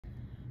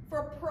For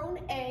a prone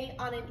A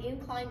on an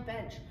incline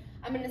bench,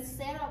 I'm going to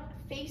stand up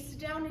face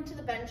down into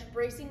the bench,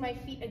 bracing my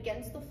feet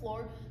against the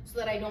floor so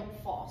that I don't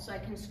fall. So I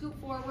can scoot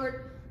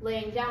forward,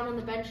 laying down on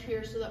the bench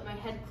here so that my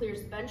head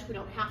clears the bench. We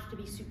don't have to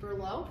be super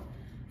low.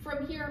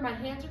 From here, my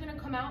hands are going to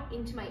come out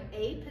into my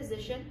A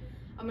position.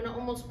 I'm going to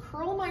almost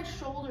curl my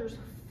shoulders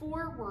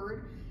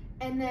forward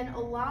and then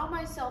allow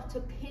myself to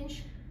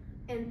pinch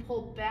and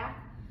pull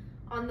back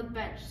on the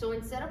bench. So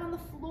instead of on the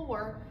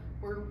floor,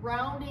 we're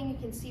rounding. You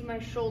can see my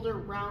shoulder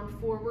round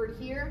forward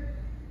here,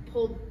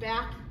 pulled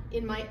back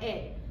in my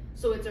A.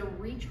 So it's a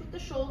reach with the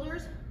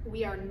shoulders.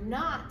 We are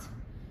not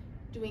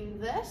doing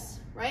this,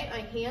 right?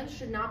 My hands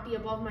should not be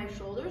above my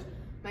shoulders.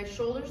 My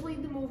shoulders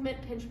lead the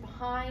movement, pinch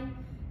behind,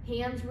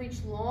 hands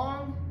reach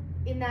long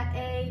in that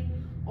A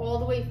all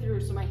the way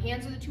through. So my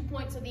hands are the 2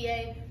 points of the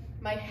A.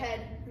 My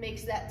head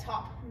makes that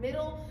top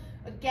middle.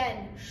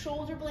 Again,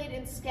 shoulder blade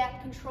and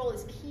scap control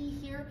is key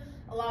here,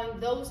 allowing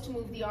those to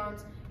move the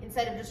arms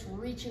instead of just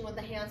reaching with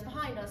the hands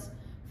behind us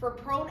for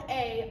prone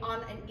A on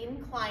an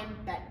incline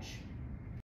bench.